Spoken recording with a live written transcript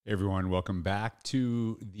Everyone, welcome back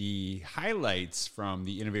to the highlights from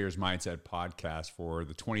the Innovators Mindset podcast for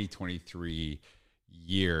the 2023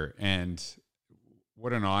 year. And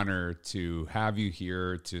what an honor to have you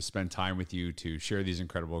here, to spend time with you, to share these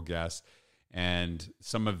incredible guests and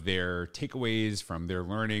some of their takeaways from their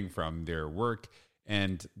learning, from their work.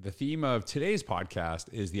 And the theme of today's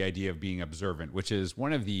podcast is the idea of being observant, which is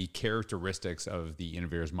one of the characteristics of the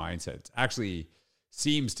Innovators Mindset. It actually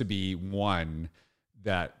seems to be one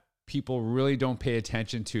that people really don't pay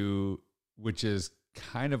attention to, which is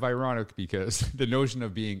kind of ironic because the notion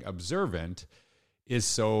of being observant is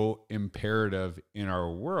so imperative in our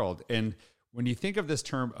world. And when you think of this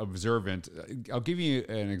term observant, I'll give you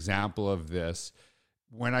an example of this.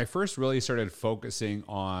 When I first really started focusing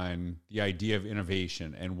on the idea of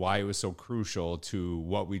innovation and why it was so crucial to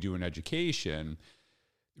what we do in education,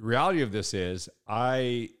 the reality of this is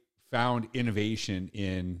I found innovation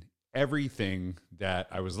in everything that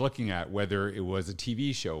I was looking at, whether it was a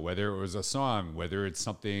TV show, whether it was a song, whether it's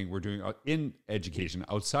something we're doing in education,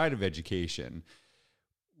 outside of education.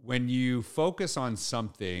 When you focus on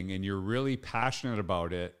something and you're really passionate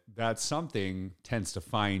about it, that something tends to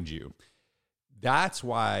find you. That's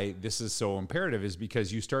why this is so imperative, is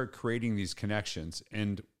because you start creating these connections.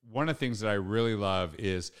 And one of the things that I really love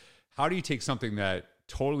is, how do you take something that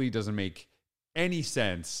totally doesn't make any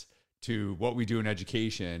sense to what we do in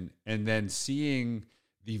education, and then seeing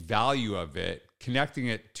the value of it, connecting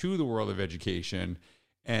it to the world of education,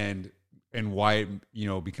 and why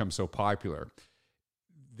it becomes so popular.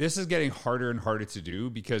 This is getting harder and harder to do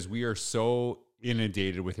because we are so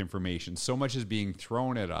inundated with information. So much is being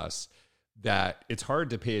thrown at us that it's hard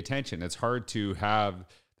to pay attention. It's hard to have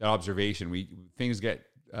that observation. Things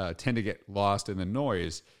tend to get lost in the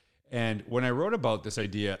noise. And when I wrote about this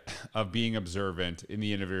idea of being observant in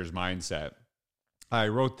the innovator's mindset, I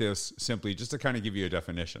wrote this simply just to kind of give you a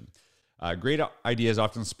definition. Great ideas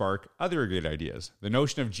often spark other great ideas. The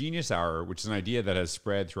notion of genius hour, which is an idea that has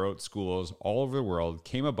spread throughout schools all over the world,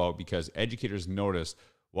 came about because educators noticed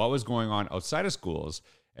what was going on outside of schools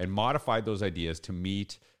and modified those ideas to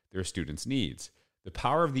meet their students' needs. The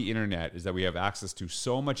power of the internet is that we have access to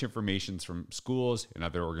so much information from schools and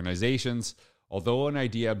other organizations. Although an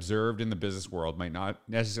idea observed in the business world might not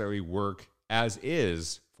necessarily work as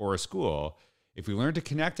is for a school, if we learn to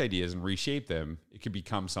connect ideas and reshape them, it can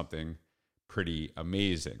become something pretty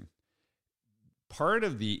amazing. Part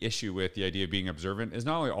of the issue with the idea of being observant is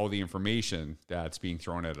not only all the information that's being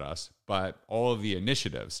thrown at us, but all of the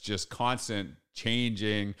initiatives, just constant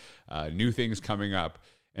changing, new things coming up.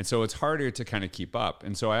 And so it's harder to kind of keep up.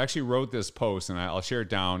 And so I actually wrote this post, and I'll share it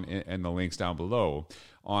down in the links down below,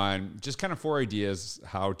 on just kind of 4 ideas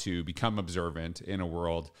how to become observant in a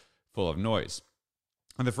world full of noise.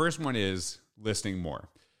 And the first one is listening more.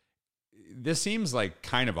 This seems like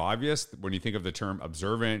kind of obvious. When you think of the term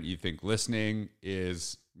observant, you think listening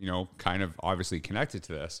is, kind of obviously connected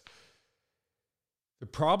to this. The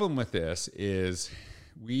problem with this is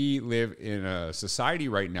we live in a society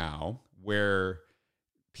right now where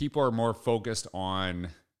people are more focused on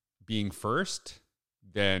being first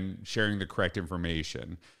than sharing the correct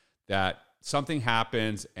information. That something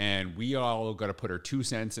happens and we all got to put our 2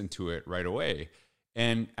 cents into it right away.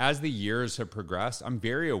 And as the years have progressed, I'm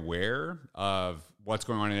very aware of what's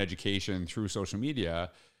going on in education through social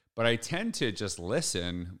media, but I tend to just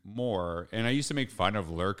listen more. And I used to make fun of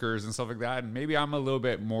lurkers and stuff like that. And maybe I'm a little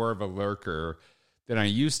bit more of a lurker than I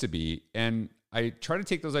used to be. And I try to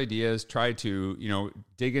take those ideas, try to,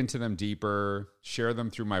 dig into them deeper, share them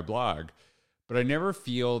through my blog. But I never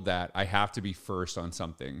feel that I have to be first on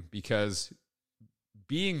something, because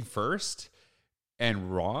being first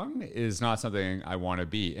and wrong is not something I want to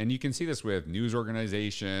be. And you can see this with news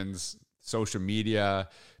organizations, social media,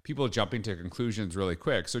 people jumping to conclusions really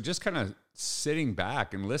quick. So just kind of sitting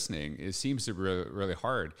back and listening, it seems to be really, really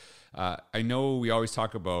hard. I know we always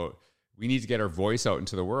talk about we need to get our voice out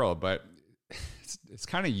into the world, but it's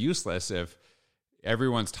kind of useless if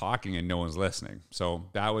everyone's talking and no one's listening. So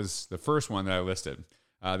that was the first one that I listed.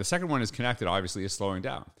 The second one is connected, obviously, is slowing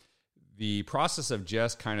down. The process of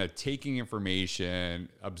just kind of taking information,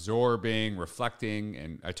 absorbing, reflecting,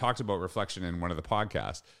 and I talked about reflection in one of the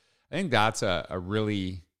podcasts. I think that's a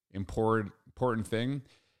really important thing.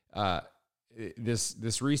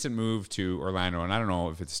 This recent move to Orlando, and I don't know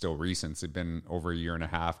if it's still recent, it's been over a year and a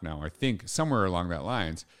half now, I think somewhere along that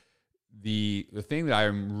lines. The thing that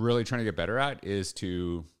I'm really trying to get better at is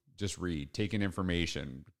to just read, take in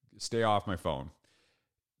information, stay off my phone.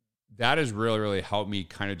 That has really, really helped me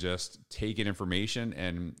kind of just take in information,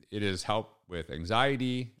 and it has helped with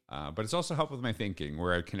anxiety, but it's also helped with my thinking,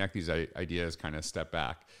 where I connect these ideas, kind of step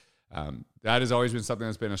back. That has always been something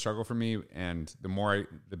that's been a struggle for me. And the more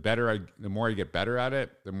I get better at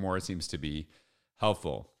it, the more it seems to be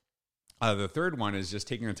helpful. The third one is just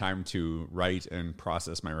taking the time to write and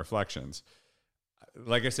process my reflections.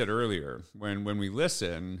 Like I said earlier, when we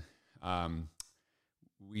listen,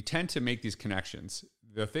 we tend to make these connections.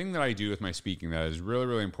 The thing that I do with my speaking that is really,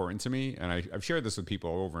 really important to me, and I've shared this with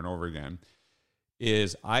people over and over again,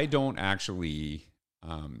 is I don't actually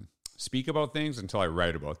speak about things until I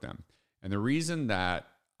write about them. And the reason that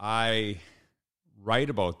I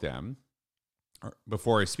write about them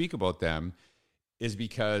before I speak about them is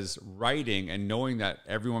because writing and knowing that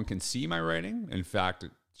everyone can see my writing, in fact,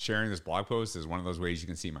 sharing this blog post is one of those ways you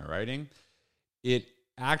can see my writing, it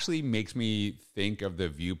actually makes me think of the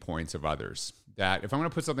viewpoints of others. That if I'm going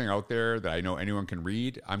to put something out there that I know anyone can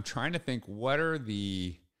read, I'm trying to think what's going to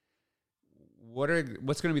be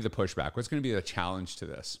the pushback? What's going to be the challenge to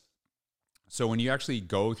this? So when you actually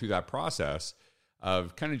go through that process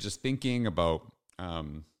of kind of just thinking about,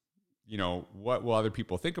 what will other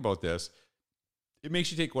people think about this, it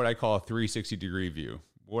makes you take what I call a 360-degree view.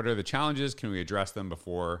 What are the challenges? Can we address them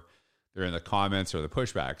before they're in the comments or the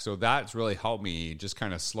pushback? So that's really helped me just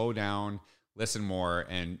kind of slow down, listen more,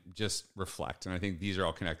 and just reflect. And I think these are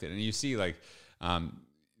all connected. And you see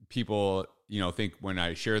people, think when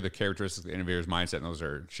I share the characteristics of the innovator's mindset, and those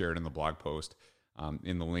are shared in the blog post,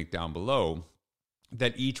 in the link down below,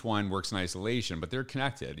 that each one works in isolation, but they're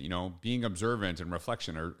connected. Being observant and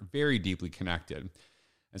reflection are very deeply connected.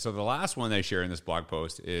 And so the last one I share in this blog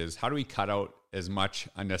post is how do we cut out as much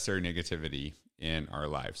unnecessary negativity in our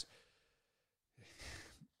lives?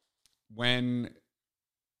 When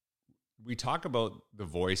we talk about the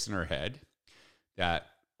voice in our head that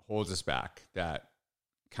holds us back, that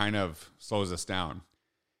kind of slows us down,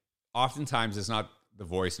 oftentimes it's not the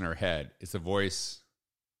voice in our head, it's the voice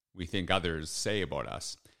we think others say about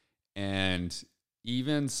us. And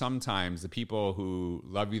even sometimes the people who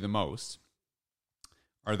love you the most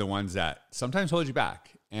are the ones that sometimes hold you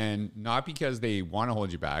back. And not because they want to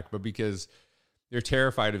hold you back, but because they're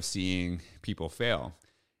terrified of seeing people fail.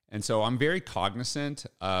 And so I'm very cognizant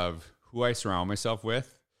of who I surround myself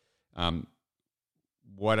with,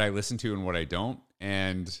 what I listen to and what I don't,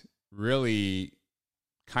 and really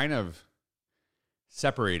kind of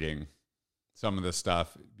separating some of this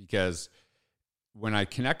stuff, because when I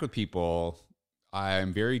connect with people,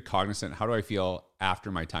 I'm very cognizant. How do I feel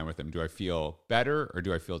after my time with them? Do I feel better or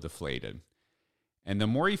do I feel deflated? And the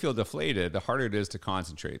more you feel deflated, the harder it is to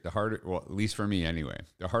concentrate. At least for me anyway,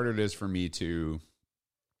 the harder it is for me to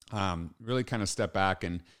really kind of step back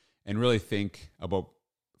and really think about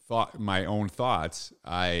my own thoughts.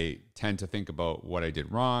 I tend to think about what I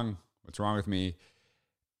did wrong, what's wrong with me.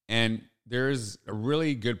 And there's a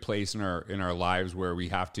really good place in our lives where we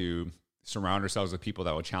have to surround ourselves with people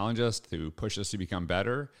that will challenge us, to push us to become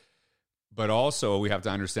better. But also we have to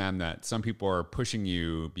understand that some people are pushing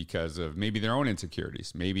you because of maybe their own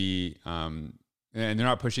insecurities, maybe, and they're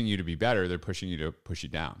not pushing you to be better. They're pushing you to push you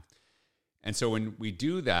down. And so when we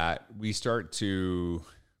do that, we start to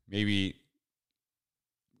maybe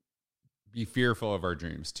be fearful of our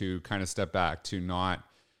dreams, to kind of step back, to not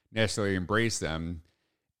necessarily embrace them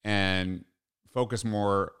and focus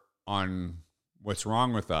more on what's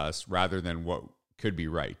wrong with us rather than what could be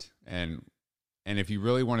right. And if you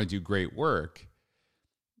really want to do great work,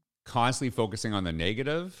 constantly focusing on the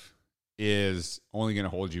negative is only going to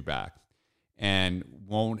hold you back and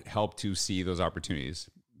won't help to see those opportunities.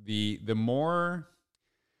 The more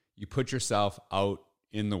you put yourself out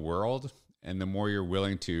in the world and the more you're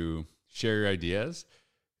willing to share your ideas,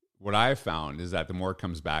 what I've found is that the more it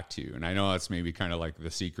comes back to you. And I know that's maybe kind of like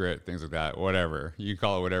the secret, things like that, whatever. You can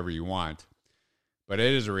call it whatever you want, but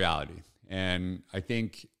it is a reality. And I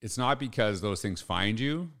think it's not because those things find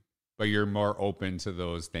you, but you're more open to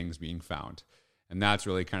those things being found. And that's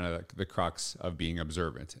really kind of the crux of being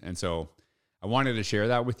observant. And so I wanted to share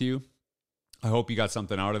that with you. I hope you got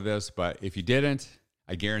something out of this, but if you didn't,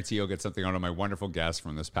 I guarantee you'll get something out of my wonderful guests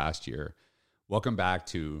from this past year. Welcome back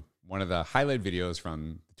to one of the highlight videos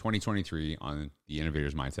from 2023 on the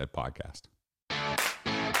Innovator's Mindset podcast.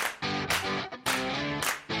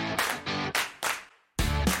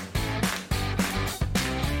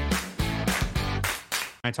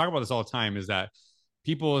 I talk about this all the time, is that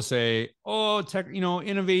people will say, oh,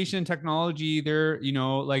 innovation, technology,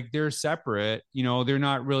 they're separate, they're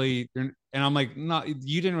not really, and I'm like, no,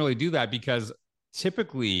 you didn't really do that, because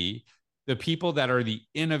typically the people that are the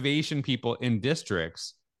innovation people in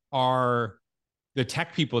districts are the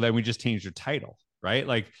tech people that we just changed their title, right?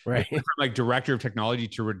 Right. From like director of technology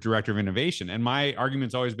to director of innovation. And my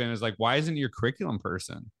argument's always been is like, why isn't your curriculum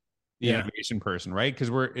person the innovation person, right? Because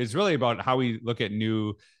it's really about how we look at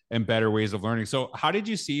new and better ways of learning. So how did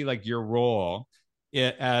you see like your role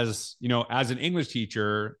as, as an English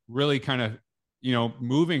teacher, really kind of,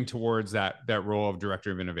 moving towards that role of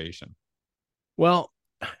director of innovation? Well,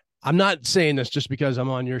 I'm not saying this just because I'm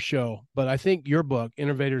on your show, but I think your book,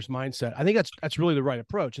 Innovator's Mindset, I think that's really the right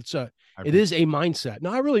approach. It is a mindset.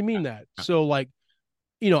 No, I really mean that. Yeah. So like,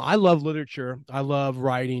 I love literature, I love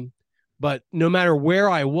writing, but no matter where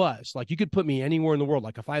I was, like you could put me anywhere in the world.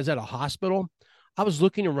 Like if I was at a hospital, I was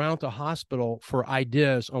looking around the hospital for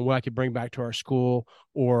ideas on what I could bring back to our school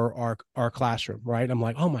or our classroom. Right? I'm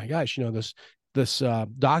like, oh my gosh, this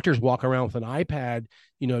doctors walk around with an iPad,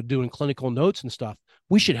 doing clinical notes and stuff.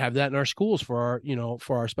 We should have that in our schools for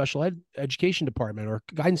our special education department or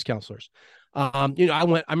guidance counselors. I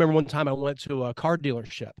remember one time I went to a car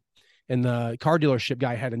dealership, and the car dealership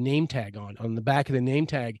guy had a name tag on the back of the name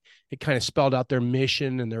tag. It kind of spelled out their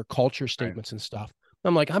mission and their culture statements and stuff.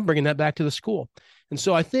 I'm like, I'm bringing that back to the school. And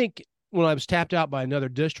so I think when I was tapped out by another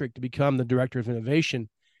district to become the director of innovation,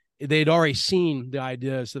 they'd already seen the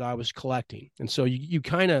ideas that I was collecting. And so you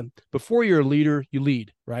kind of, before you're a leader, you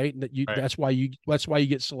lead, right? That's why you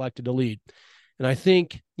get selected to lead. And I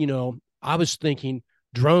think, I was thinking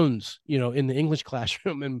drones, in the English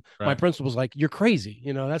classroom, and my principal was like, you're crazy.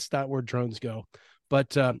 That's not where drones go.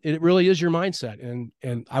 But it really is your mindset.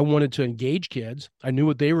 And I wanted to engage kids. I knew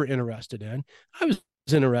what they were interested in. I was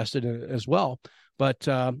interested in it as well. But,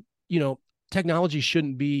 technology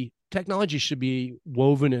should be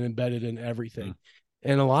woven and embedded in everything.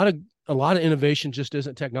 And a lot of innovation just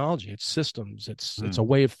isn't technology. It's systems. It's a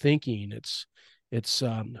way of thinking. It's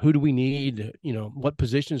who do we need, what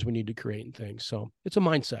positions we need to create and things. So it's a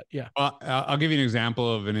mindset. Yeah. I'll give you an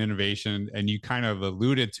example of an innovation, and you kind of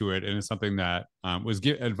alluded to it, and it's something that was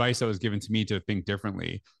advice that was given to me to think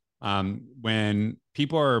differently. When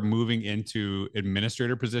people are moving into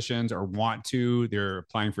administrator positions or they're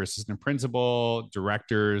applying for assistant principal,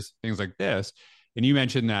 directors, things like this. And you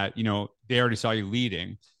mentioned that, they already saw you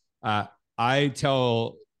leading. I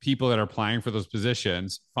tell people that are applying for those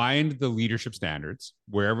positions, find the leadership standards,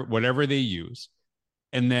 whatever they use,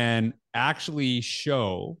 and then actually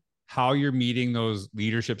show how you're meeting those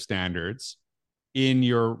leadership standards in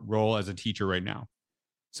your role as a teacher right now.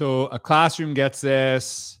 So a classroom gets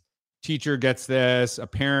this, teacher gets this, a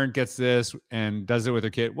parent gets this, and does it with their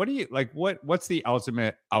kid. What do you like? What's the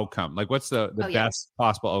ultimate outcome? Like, what's the best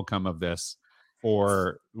possible outcome of this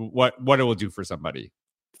for what it will do for somebody?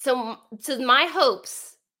 So my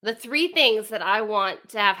hopes, the three things that I want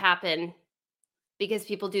to have happen because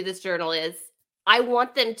people do this journal is I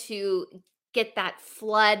want them to get that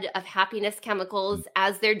flood of happiness chemicals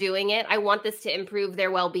as they're doing it. I want this to improve their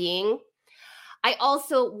well-being. I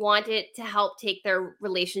also want it to help take their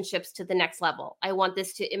relationships to the next level. I want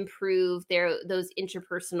this to improve those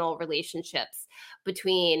interpersonal relationships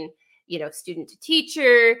between, student to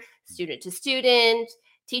teacher, student to student,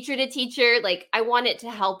 teacher to teacher. Like I want it to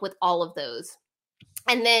help with all of those.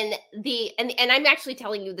 And then and I'm actually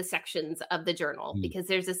telling you the sections of the journal because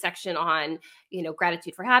there's a section on,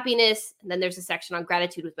 gratitude for happiness. And then there's a section on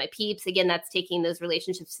gratitude with my peeps. Again, that's taking those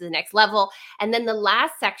relationships to the next level. And then the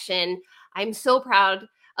last section, I'm so proud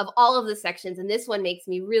of all of the sections. And this one makes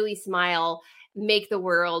me really smile, make the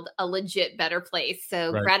world a legit better place.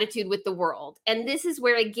 So gratitude with the world. And this is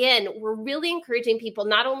where, again, we're really encouraging people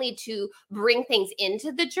not only to bring things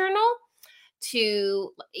into the journal,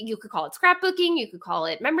 you could call it scrapbooking, you could call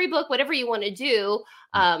it memory book, whatever you want to do,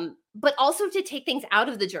 but also to take things out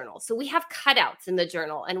of the journal. So we have cutouts in the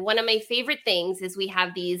journal. And one of my favorite things is we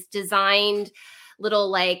have these designed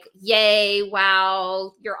little like, yay,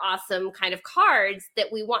 wow, you're awesome kind of cards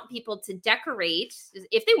that we want people to decorate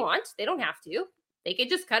if they want. They don't have to. They could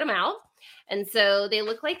just cut them out. And so they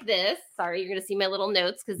look like this. Sorry, you're going to see my little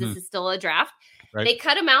notes because this is still a draft. Right. They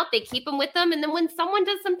cut them out. They keep them with them. And then when someone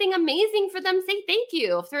does something amazing for them, say thank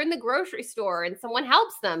you. If they're in the grocery store and someone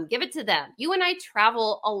helps them, give it to them. You and I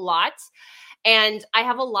travel a lot. And I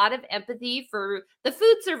have a lot of empathy for the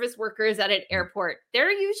food service workers at an airport.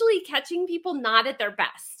 They're usually catching people not at their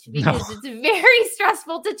best because it's very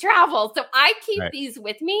stressful to travel. So I keep these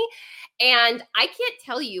with me. And I can't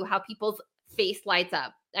tell you how people's face lights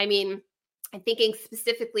up. I mean, I'm thinking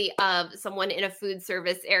specifically of someone in a food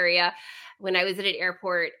service area when I was at an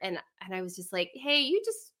airport and I was just like, hey, you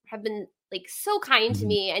just have been like so kind to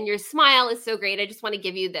me and your smile is so great. I just want to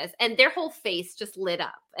give you this. And their whole face just lit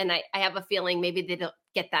up. And I have a feeling maybe they don't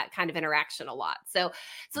get that kind of interaction a lot. So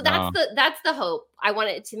that's the hope. I want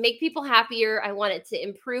it to make people happier. I want it to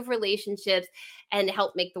improve relationships and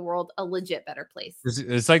help make the world a legit better place.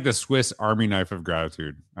 It's like the Swiss Army knife of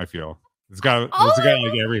gratitude, I feel. It's got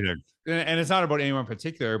like everything. And it's not about anyone in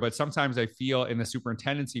particular, but sometimes I feel in the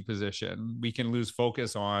superintendency position, we can lose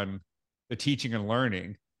focus on the teaching and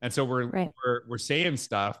learning. And so we're saying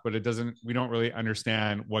stuff, but we don't really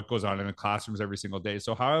understand what goes on in the classrooms every single day.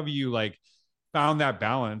 So how have you like found that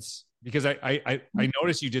balance? Because I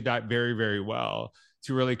noticed you did that very, very well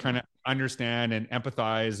to really kind of understand and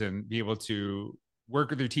empathize and be able to work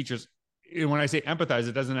with your teachers. And when I say empathize,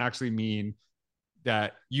 it doesn't actually mean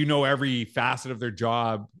that you know every facet of their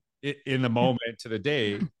job in the moment to the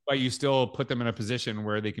day, but you still put them in a position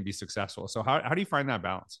where they can be successful. So how do you find that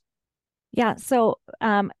balance? Yeah. So,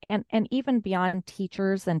 and even beyond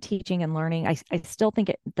teachers and teaching and learning, I still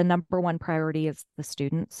think the number one priority is the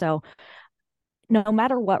student. So no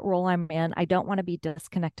matter what role I'm in, I don't want to be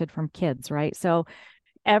disconnected from kids, right? So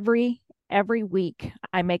every week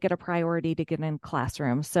I make it a priority to get in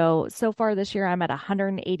classrooms. So far this year, I'm at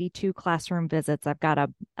 182 classroom visits. I've got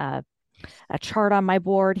a chart on my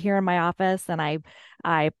board here in my office, and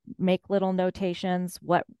I make little notations,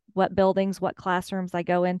 what buildings, what classrooms I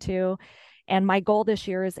go into. And my goal this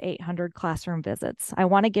year is 800 classroom visits. I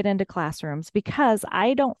want to get into classrooms because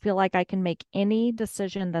I don't feel like I can make any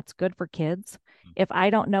decision that's good for kids if I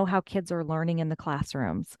don't know how kids are learning in the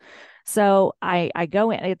classrooms. So I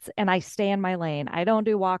go in, and I stay in my lane. I don't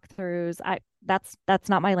do walkthroughs. That's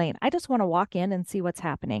not my lane. I just want to walk in and see what's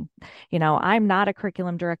happening. I'm not a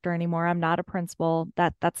curriculum director anymore. I'm not a principal.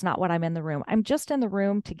 That's not what I'm in the room. I'm just in the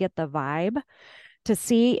room to get the vibe, to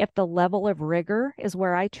see if the level of rigor is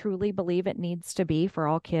where I truly believe it needs to be for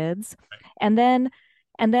all kids. And then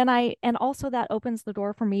also that opens the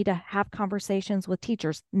door for me to have conversations with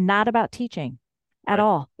teachers, not about teaching at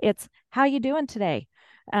all. It's how you doing today?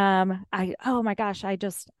 Oh my gosh, I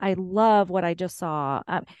love what I just saw.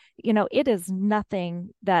 It is nothing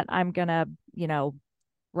that I'm gonna,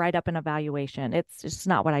 write up an evaluation. It's just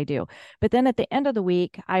not what I do. But then at the end of the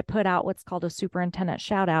week, I put out what's called a superintendent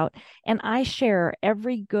shout out, and I share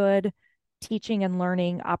every good teaching and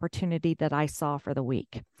learning opportunity that I saw for the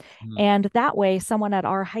week. And that way, someone at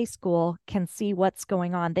our high school can see what's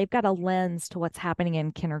going on. They've got a lens to what's happening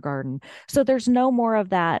in kindergarten. So there's no more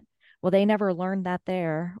of that, well, they never learned that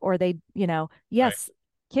there, or they, yes,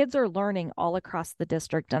 kids are learning all across the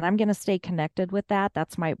district, and I'm going to stay connected with that.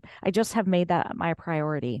 I just have made that my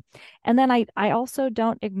priority. And then I also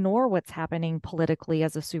don't ignore what's happening politically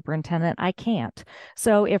as a superintendent. I can't.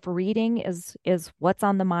 So if reading is what's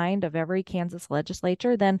on the mind of every Kansas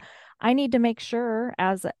legislature, then I need to make sure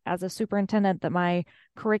as a superintendent that my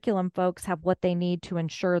curriculum folks have what they need to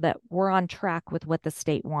ensure that we're on track with what the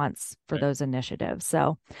state wants for those initiatives.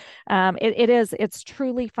 So it's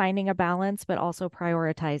truly finding a balance, but also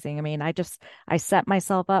prioritizing. I mean, I set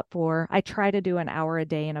myself up I try to do an hour a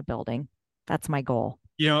day in a building. That's my goal.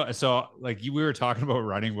 So like we were talking about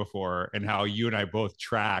running before and how you and I both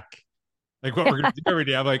track like what we're going to do every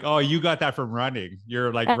day. I'm like, oh, you got that from running.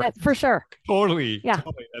 You're like, for sure. Totally. Yeah.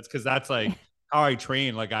 Totally. That's because that's like how I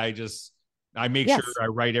train. Like I make sure I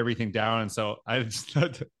write everything down. And so that's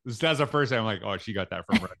the first time I'm like, oh, she got that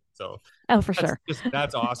from running. So for sure.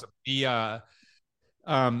 That's awesome. The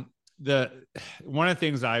one of the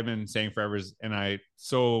things I've been saying forever is,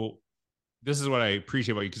 this is what I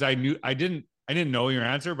appreciate about you. Cause I didn't know your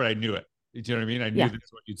answer, but I knew it. Do you know what I mean? I knew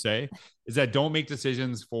that's what you'd say, is that don't make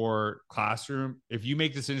decisions for classroom. If you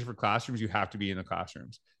make decisions for classrooms, you have to be in the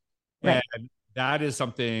classrooms. Right. And that is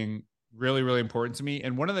something really, really important to me.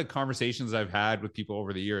 And one of the conversations I've had with people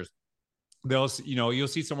over the years, you'll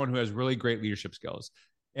see someone who has really great leadership skills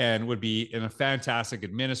and would be a fantastic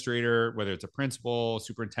administrator, whether it's a principal,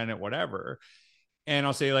 superintendent, whatever. And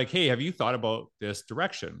I'll say like, hey, have you thought about this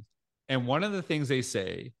direction? And one of the things they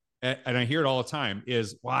say, and I hear it all the time,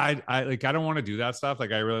 is, well, I don't want to do that stuff.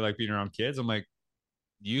 Like, I really like being around kids. I'm like,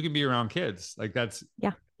 you can be around kids. Like,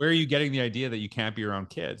 where are you getting the idea that you can't be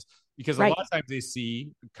around kids? Because a lot of times they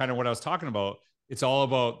see kind of what I was talking about. It's all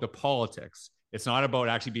about the politics. It's not about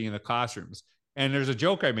actually being in the classrooms. And there's a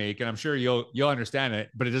joke I make, and I'm sure you'll understand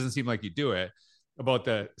it, but it doesn't seem like you do it, about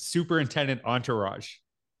the superintendent entourage,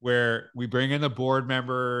 where we bring in the board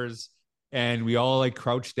members and we all like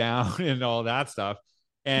crouch down and all that stuff.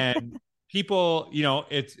 And people,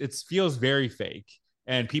 it feels very fake,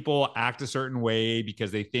 and people act a certain way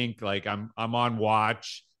because they think like I'm on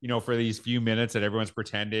watch, for these few minutes that everyone's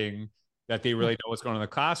pretending that they really know what's going on in the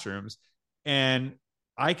classrooms. And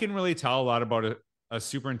I can really tell a lot about a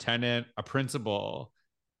superintendent, a principal,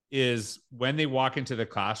 is when they walk into the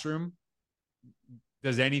classroom,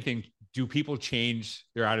 do people change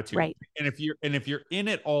their attitude? Right. And if you're in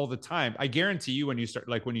it all the time, I guarantee you when you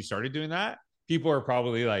started doing that, people are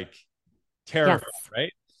probably like terrified,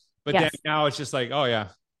 right? But then now it's just like, oh yeah,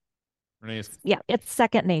 Renee, Yeah, it's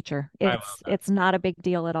second nature. I love that. It's not a big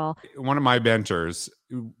deal at all. One of my mentors,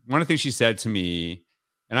 one of the things she said to me,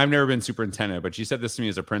 and I've never been superintendent, but she said this to me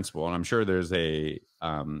as a principal, and I'm sure there's a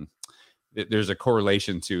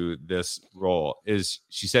correlation to this role, is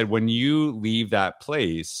she said, when you leave that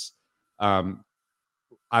place,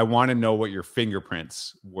 I want to know what your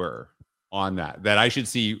fingerprints were on that I should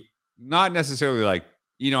see, not necessarily like,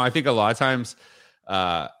 I think a lot of times,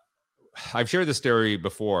 I've shared this story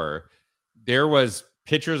before. There was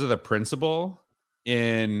pictures of the principal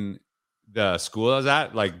in the school I was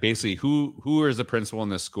at, like basically who is the principal in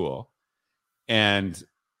this school, and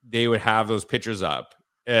they would have those pictures up,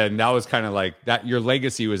 and that was kind of like that. Your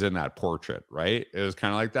legacy was in that portrait, right? It was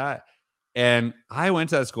kind of like that. And I went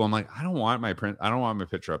to that school. I'm like, I don't want my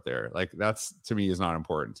picture up there. Like, that's, to me, is not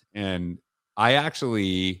important. And I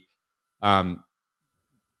actually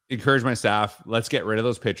encourage my staff, let's get rid of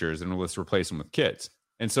those pictures and let's replace them with kids.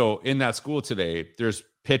 And so in that school today, there's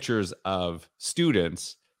pictures of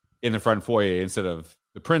students in the front foyer instead of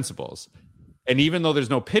the principals. And even though there's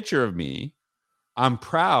no picture of me, I'm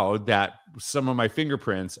proud that some of my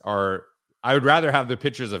fingerprints are, I would rather have the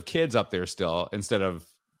pictures of kids up there still instead of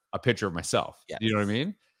a picture of myself. Yes. You know what I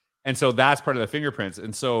mean? And so that's part of the fingerprints.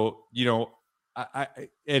 And so,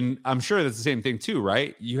 and I'm sure that's the same thing too,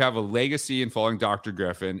 right? You have a legacy in following Dr.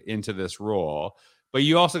 Griffin into this role, but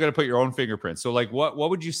you also got to put your own fingerprints. So like, what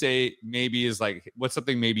would you say maybe is like, what's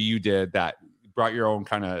something maybe you did that brought your own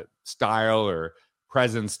kind of style or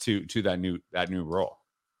presence to that new role?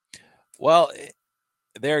 Well,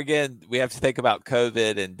 there again, we have to think about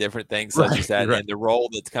COVID and different things such as that, and the role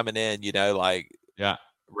that's coming in, like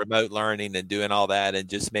remote learning and doing all that, and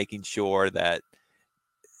just making sure that,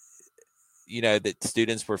 that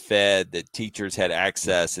students were fed, that teachers had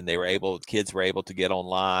access, and kids were able to get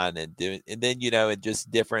online and do it. And then, and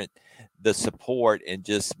just the support, and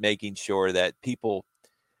just making sure that people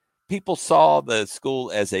saw the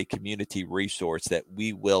school as a community resource, that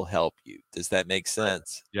we will help you. Does that make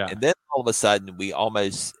sense? Yeah. And then all of a sudden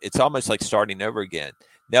it's almost like starting over again.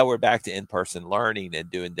 Now we're back to in-person learning and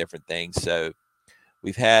doing different things. So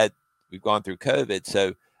we've gone through COVID.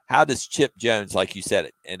 So how does Chip Jones, like you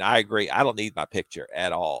said, and I agree, I don't need my picture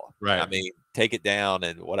at all. Right. I mean, take it down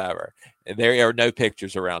and whatever. And there are no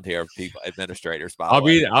pictures around here of people, administrators. I'll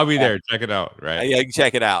be there. Check it out. Right. Yeah, you can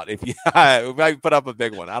check it out. If you, we might put up a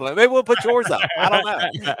big one. I don't know. Maybe we'll put yours up. I don't know.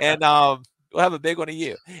 And we'll have a big one of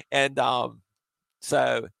you. And but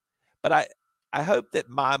I hope that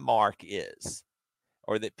my mark is,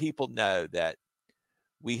 or that people know that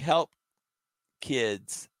we help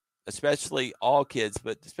kids, especially all kids,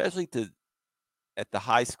 but especially at the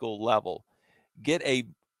high school level, get a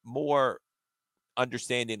more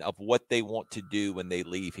understanding of what they want to do when they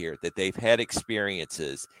leave here, that they've had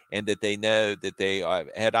experiences, and that they know that they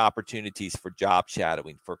had opportunities for job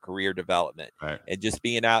shadowing, for career development, and just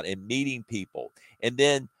being out and meeting people. And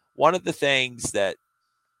then one of the things that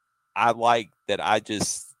I like, that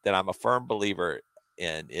I'm a firm believer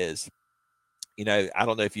in, is, I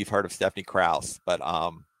don't know if you've heard of Stephanie Krause, but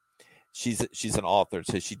she's an author.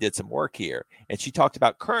 So she did some work here, and she talked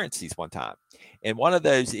about currencies one time. And one of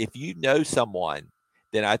those, if you know someone,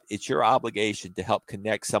 then it's your obligation to help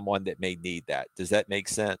connect someone that may need that. Does that make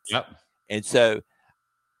sense? Yep. And so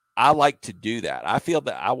I like to do that. I feel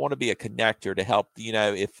that I want to be a connector to help,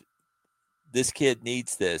 if this kid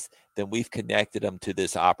needs this, then we've connected them to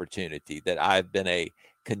this opportunity, that I've been a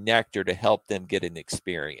connector to help them get an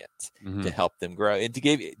experience, to help them grow. And do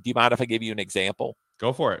you mind if I give you an example?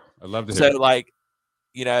 Go for it. I'd love to hear it. So like,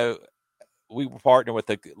 we were partnering with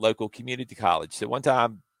a local community college. So one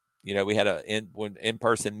time, we had when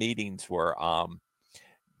in-person meetings were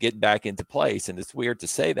getting back into place. And it's weird to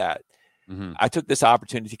say that. I took this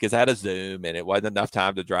opportunity because I had a Zoom and it wasn't enough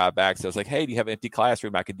time to drive back. So I was like, hey, do you have an empty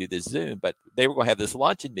classroom? I can do this Zoom. But they were going to have this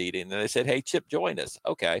luncheon meeting. And they said, hey, Chip, join us.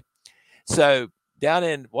 Okay. So down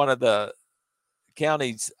in one of the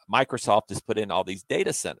counties, Microsoft has put in all these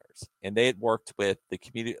data centers, and they had worked with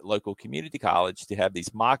the local community college to have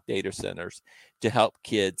these mock data centers to help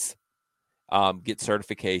kids get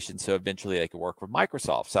certification, so eventually they could work with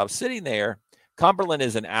Microsoft. So I was sitting there. Cumberland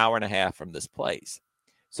is an hour and a half from this place.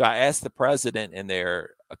 So I asked the president and a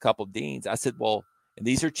couple of deans, I said, well, and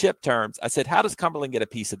these are Chip terms, I said, how does Cumberland get a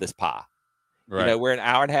piece of this pie? Right. We're an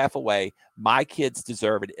hour and a half away. My kids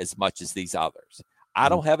deserve it as much as these others. I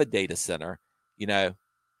don't have a data center, and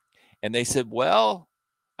they said, well,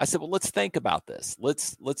 I said, well, let's think about this.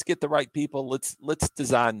 Let's get the right people. Let's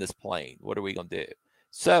design this plane. What are we going to do?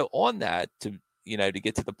 So on that, to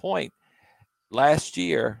get to the point, last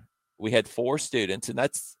year we had 4 students, and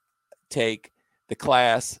that's take the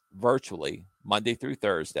class virtually Monday through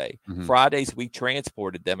Thursday. Mhm. Fridays, we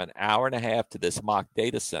transported them an hour and a half to this mock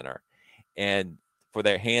data center and for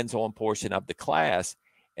their hands-on portion of the class.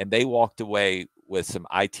 And they walked away with some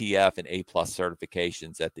ITF and A+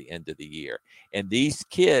 certifications at the end of the year. And these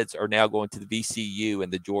kids are now going to the VCU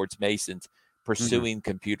and the George Masons pursuing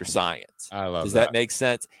computer science. I love Does that. that make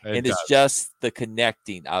sense? It And does. it's just the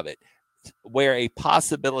connecting of it, where a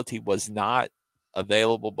possibility was not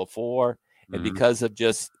available before. And because of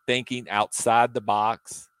just thinking outside the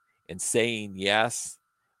box and saying yes,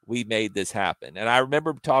 we made this happen. And I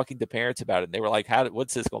remember talking to parents about it, and they were like,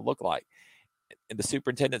 what's this going to look like? And the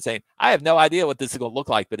superintendent saying, I have no idea what this is going to look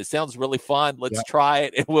like, but it sounds really fun. Let's try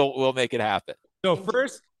it, and we'll make it happen. So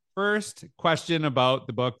first question about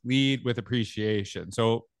the book, Lead with Appreciation.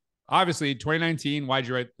 So obviously 2019, why'd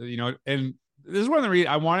you write, and this is one of the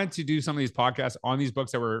reasons I wanted to do some of these podcasts on these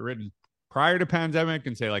books that were written prior to pandemic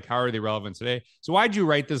and say, like, how are they relevant today? So why'd you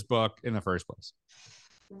write this book in the first place?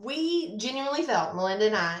 We genuinely felt, Melinda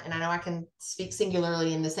and I know I can speak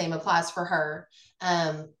singularly and the same applies for her.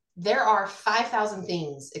 There are 5,000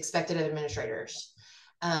 things expected of administrators.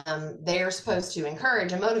 They are supposed to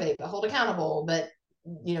encourage and motivate, but hold accountable, but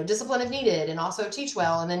discipline if needed, and also teach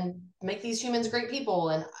well, and then make these humans great people.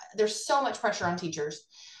 And there's so much pressure on teachers.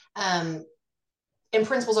 And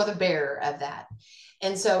principals are the bearer of that.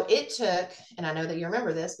 And so it took, and I know that you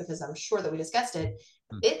remember this because I'm sure that we discussed it,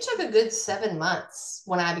 it took a good 7 months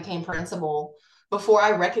when I became principal before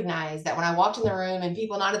I recognized that when I walked in the room and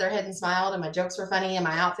people nodded their head and smiled and my jokes were funny and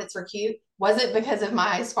my outfits were cute, wasn't because of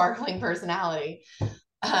my sparkling personality.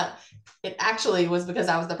 It actually was because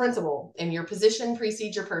I was the principal, and your position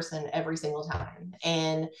precedes your person every single time.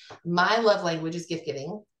 And my love language is gift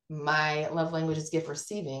giving. My love language is gift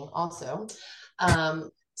receiving also.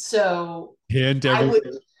 So I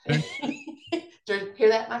would hear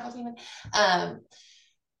that, Michael Teeman?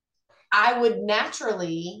 I would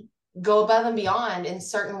naturally go above and beyond in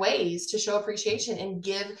certain ways to show appreciation and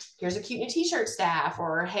here's a cute new t-shirt, staff,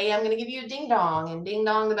 or hey, I'm going to give you a ding dong, and ding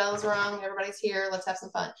dong, the bell's rung, everybody's here, let's have some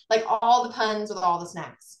fun. Like all the puns with all the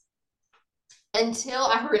snacks. Until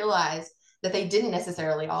I realized that they didn't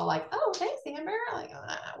necessarily all like, oh, thanks, Amber. Like,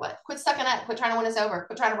 what? Quit sucking up. Quit trying to win us over.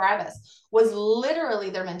 Quit trying to bribe us. Was literally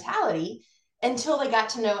their mentality until they got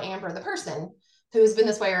to know Amber, the person who has been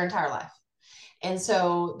this way her entire life. And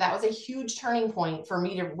so that was a huge turning point for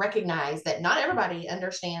me to recognize that not everybody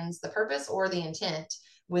understands the purpose or the intent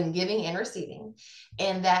when giving and receiving,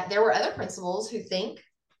 and that there were other principals who think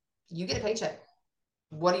you get a paycheck.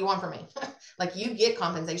 What do you want from me? Like, you get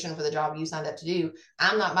compensation for the job you signed up to do.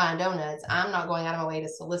 I'm not buying donuts. I'm not going out of my way to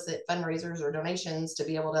solicit fundraisers or donations to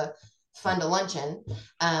be able to fund a luncheon.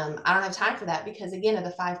 I don't have time for that because, again, of the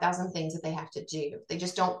 5,000 things that they have to do, they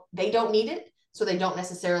don't need it. So they don't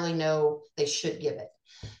necessarily know they should give it.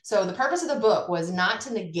 So the purpose of the book was not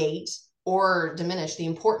to negate or diminish the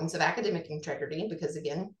importance of academic integrity, because,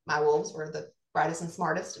 again, my wolves were the brightest and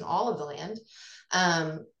smartest in all of the land.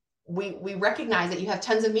 We recognize that you have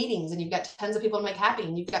tons of meetings and you've got tons of people to make happy,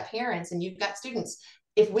 and you've got parents and you've got students.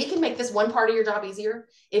 If we can make this one part of your job easier,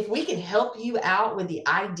 if we can help you out with the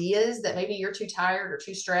ideas that maybe you're too tired or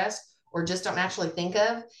too stressed or just don't naturally think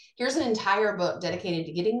of, here's an entire book dedicated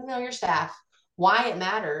to getting to know your staff, why it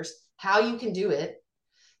matters, how you can do it.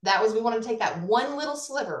 We want to take that one little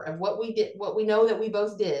sliver of what we did, what we know that we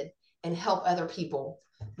both did, and help other people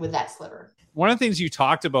with that sliver. One of the things you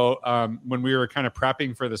talked about when we were kind of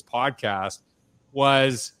prepping for this podcast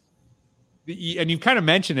was, and you've kind of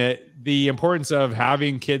mentioned it, the importance of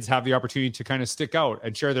having kids have the opportunity to kind of stick out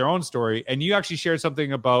and share their own story. And you actually shared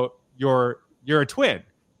something about you're a twin.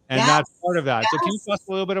 And that's part of that. Yes. So can you tell us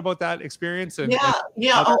a little bit about that experience?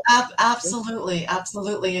 Absolutely.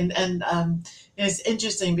 And it's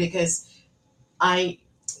interesting because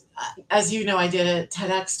as you know, I did a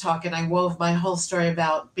TEDx talk and I wove my whole story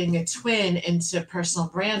about being a twin into personal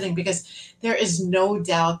branding, because there is no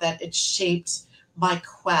doubt that it shaped my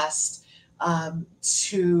quest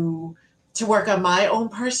to work on my own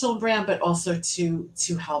personal brand, but also to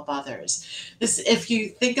help others. If you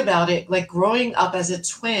think about it, like growing up as a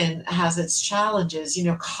twin has its challenges,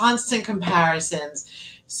 constant comparisons.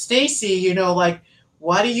 Stacy, like,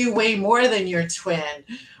 why do you weigh more than your twin?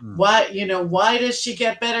 Why does she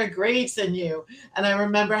get better grades than you? And I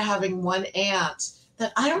remember having one aunt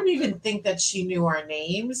that I don't even think that she knew our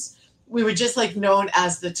names. We were just like known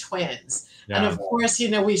as the twins. Yeah. And of course,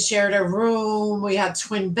 we shared a room. We had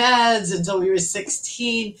twin beds until we were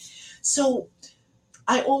 16. So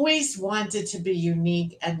I always wanted to be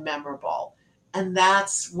unique and memorable. And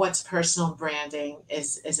that's what personal branding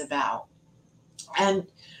is about. And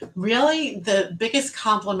really the biggest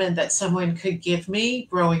compliment that someone could give me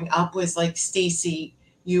growing up was like, Stacy,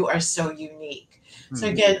 you are so unique. So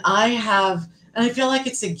again, and I feel like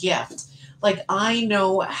it's a gift. Like, I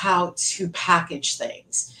know how to package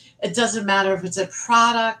things. It doesn't matter if it's a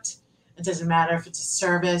product, it doesn't matter if it's a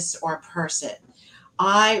service or a person.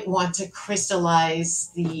 I want to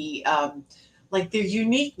crystallize the like their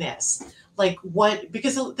uniqueness. Like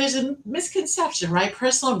because there's a misconception, right?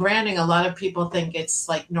 Personal branding, a lot of people think it's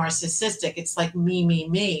like narcissistic. It's like me, me,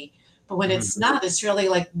 me. But when it's not, it's really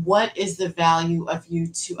like, what is the value of you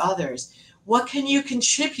to others? What can you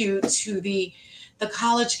contribute to the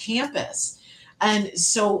college campus? And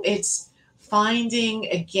so it's finding,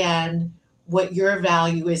 again, what your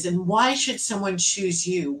value is and why should someone choose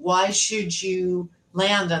you? Why should you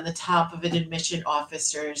land on the top of an admission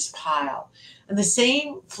officer's pile? And the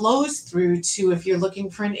same flows through to if you're looking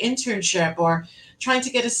for an internship or trying to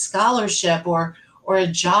get a scholarship or a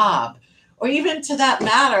job, or even to that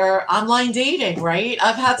matter, online dating, right?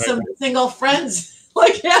 I've had some single friends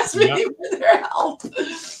like ask me for their help.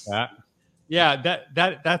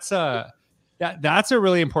 That's a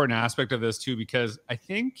really important aspect of this too, because I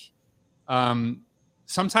think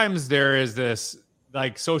sometimes there is this,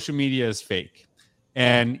 like, social media is fake,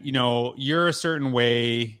 and you're a certain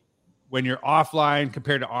way when you're offline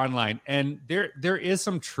compared to online, and there is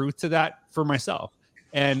some truth to that for myself.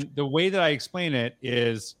 And the way that I explain it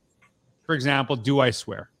is, for example, do I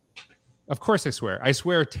swear? Of course I swear. I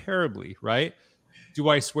swear terribly, right? Do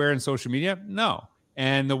I swear in social media? No.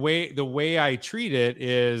 And the way I treat it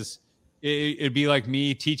is, it'd be like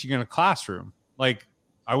me teaching in a classroom. Like,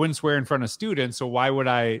 I wouldn't swear in front of students, so why would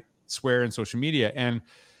I swear in social media? And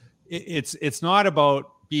it's not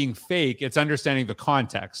about being fake. It's understanding the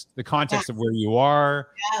context of where you are,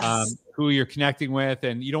 who you're connecting with,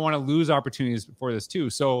 and you don't want to lose opportunities for this too.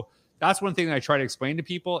 So that's one thing that I try to explain to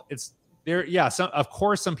people. It's there. Yeah. Of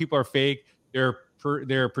course, some people are fake. They're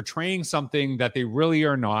portraying something that they really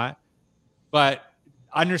are not, but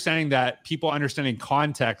understanding that people understanding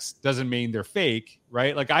context doesn't mean they're fake,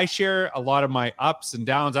 right? Like, I share a lot of my ups and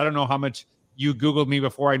downs. I don't know how much you Googled me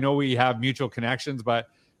before. I know we have mutual connections, but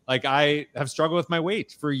like, I have struggled with my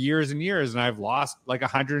weight for years and years, and I've lost like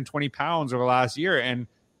 120 pounds over the last year. And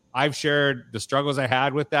I've shared the struggles I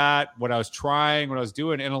had with that, what I was trying, what I was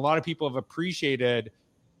doing. And a lot of people have appreciated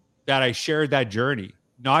that I shared that journey,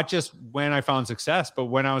 not just when I found success, but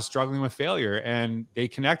when I was struggling with failure, and they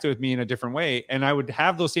connected with me in a different way. And I would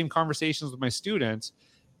have those same conversations with my students.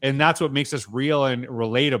 And that's what makes us real and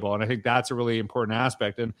relatable. And I think that's a really important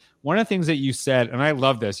aspect. And one of the things that you said, and I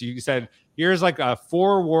love this, you said, here's like a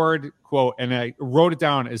 4-word quote, and I wrote it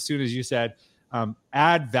down as soon as you said,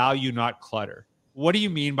 add value, not clutter. What do you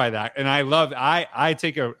mean by that? And I love, I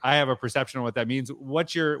have a perception of what that means. What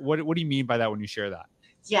do you mean by that when you share that?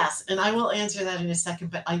 Yes, and I will answer that in a second,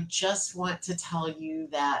 but I just want to tell you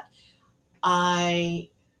that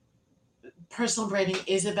personal branding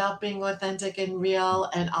is about being authentic and real,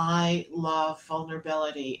 and I love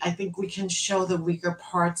vulnerability. I think we can show the weaker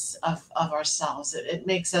parts of ourselves. It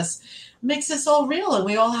makes us all real, and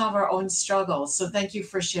we all have our own struggles. So thank you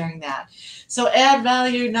for sharing that. So add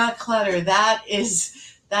value, not clutter. That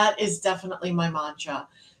is definitely my mantra.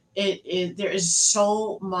 There is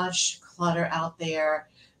so much clutter out there,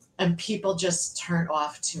 and people just turn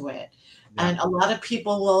off to it. And a lot of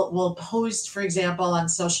people will post, for example, on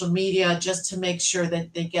social media just to make sure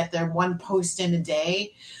that they get their one post in a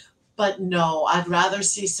day. But no, I'd rather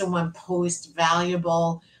see someone post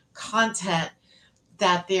valuable content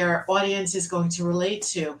that their audience is going to relate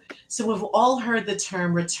to. So we've all heard the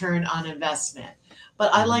term return on investment,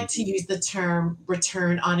 but I like to use the term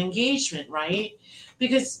return on engagement, right?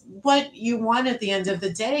 Because what you want at the end of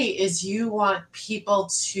the day is you want people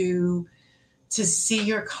to see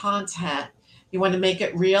your content. You want to make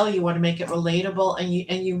it real, you want to make it relatable, and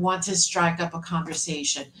you want to strike up a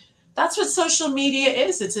conversation. That's what social media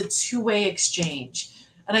is. It's a two-way exchange.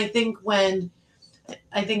 And I think when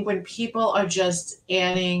people are just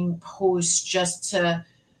adding posts just to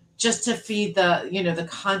feed the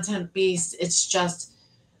content beast, it's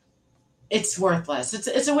worthless.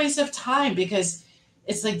 It's a waste of time, because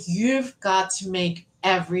it's like you've got to make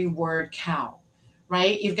every word count.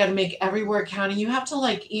 Right? You've got to make every word count, and you have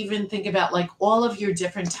to even think about all of your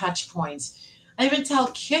different touch points. I even tell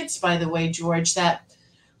kids, by the way, George, that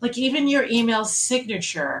even your email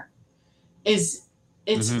signature it's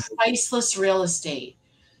priceless real estate.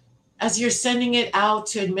 As you're sending it out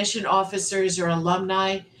to admission officers or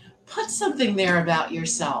alumni, put something there about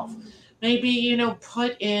yourself. Maybe,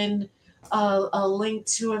 put in a link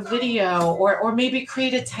to a video, or maybe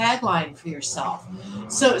create a tagline for yourself.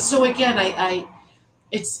 So again,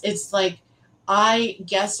 It's like, I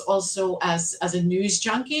guess also as a news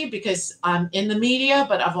junkie, because I'm in the media,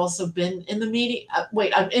 but I've also been in the media.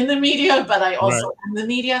 I'm in the media, but I also am the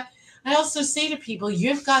media. I also say to people,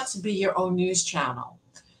 you've got to be your own news channel.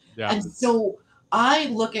 Yeah. And so I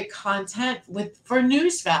look at content for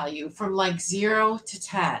news value from like 0 to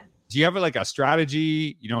 10. Do you have like a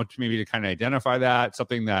strategy, to kind of identify that,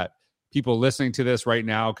 something that people listening to this right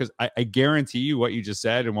now, because I guarantee you what you just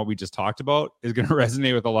said and what we just talked about is going to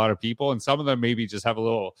resonate with a lot of people, and some of them maybe just have a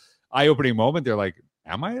little eye-opening moment. They're like,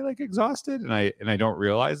 am I like exhausted and I don't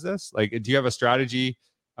realize this? Like, do you have a strategy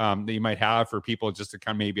that you might have for people just to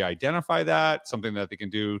kind of maybe identify that, something that they can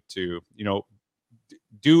do to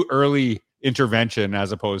do early intervention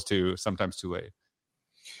as opposed to sometimes too late?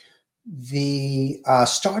 The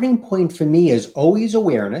starting point for me is always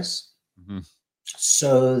awareness. Mm-hmm.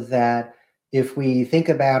 So that if we think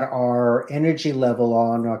about our energy level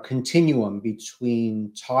on a continuum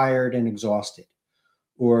between tired and exhausted,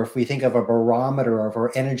 or if we think of a barometer of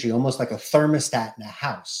our energy, almost like a thermostat in a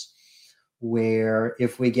house, where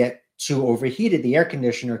if we get too overheated, the air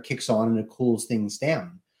conditioner kicks on and it cools things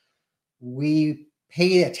down. We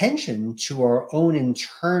pay attention to our own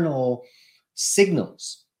internal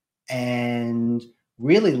signals and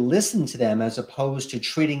really listen to them as opposed to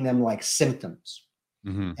treating them like symptoms.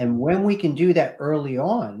 Mm-hmm. And when we can do that early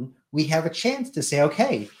on, we have a chance to say,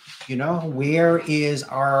 okay, where is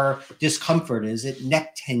our discomfort? Is it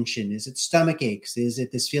neck tension? Is it stomach aches? Is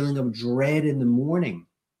it this feeling of dread in the morning?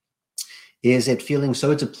 Is it feeling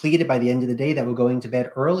so depleted by the end of the day that we're going to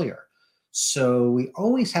bed earlier? So we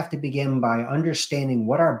always have to begin by understanding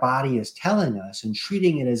what our body is telling us and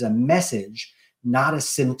treating it as a message, not a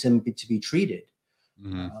symptom to be treated.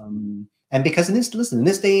 Mm-hmm. And because in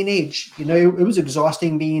this day and age, it was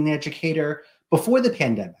exhausting being an educator before the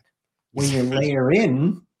pandemic. When you layer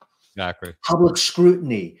in exactly public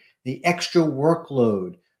scrutiny, the extra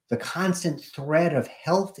workload, the constant threat of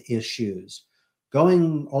health issues,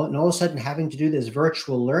 going on, and all of a sudden having to do this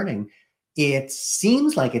virtual learning, it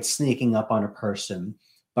seems like it's sneaking up on a person.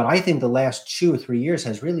 But I think the last 2 or 3 years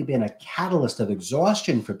has really been a catalyst of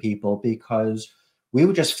exhaustion for people, because we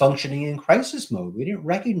were just functioning in crisis mode. We didn't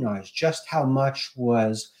recognize just how much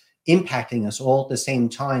was impacting us all at the same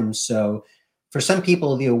time. So for some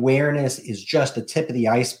people, the awareness is just the tip of the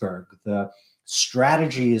iceberg. The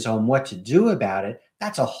strategies on what to do about it,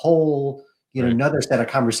 that's a whole, another set of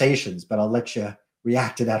conversations, but I'll let you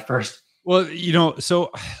react to that first. Well, so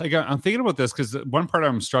like I'm thinking about this because one part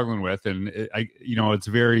I'm struggling with, and it's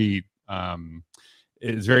very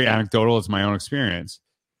anecdotal. It's my own experience.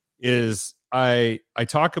 Is I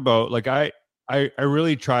talk about, like, I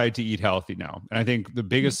really try to eat healthy now, and I think the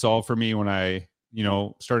biggest solve for me when I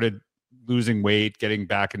started losing weight, getting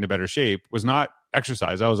back into better shape, was not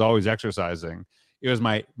exercise. I was always exercising. It was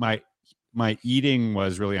my eating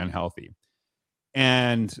was really unhealthy,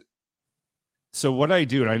 and so what I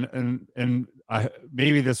do, and I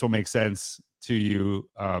maybe this will make sense to you,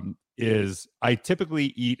 is I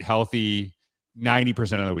typically eat healthy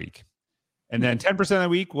 90% of the week. And then 10% of the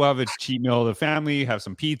week, we'll have a cheat meal of the family, have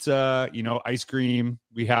some pizza, ice cream.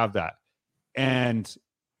 We have that. And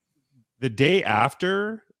the day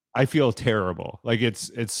after, I feel terrible. Like it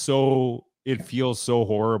feels so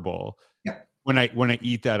horrible when I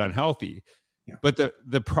eat that unhealthy. Yeah. But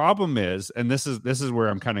the problem is, and this is where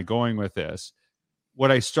I'm kind of going with this,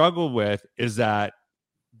 what I struggled with is that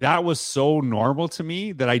was so normal to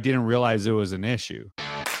me that I didn't realize it was an issue.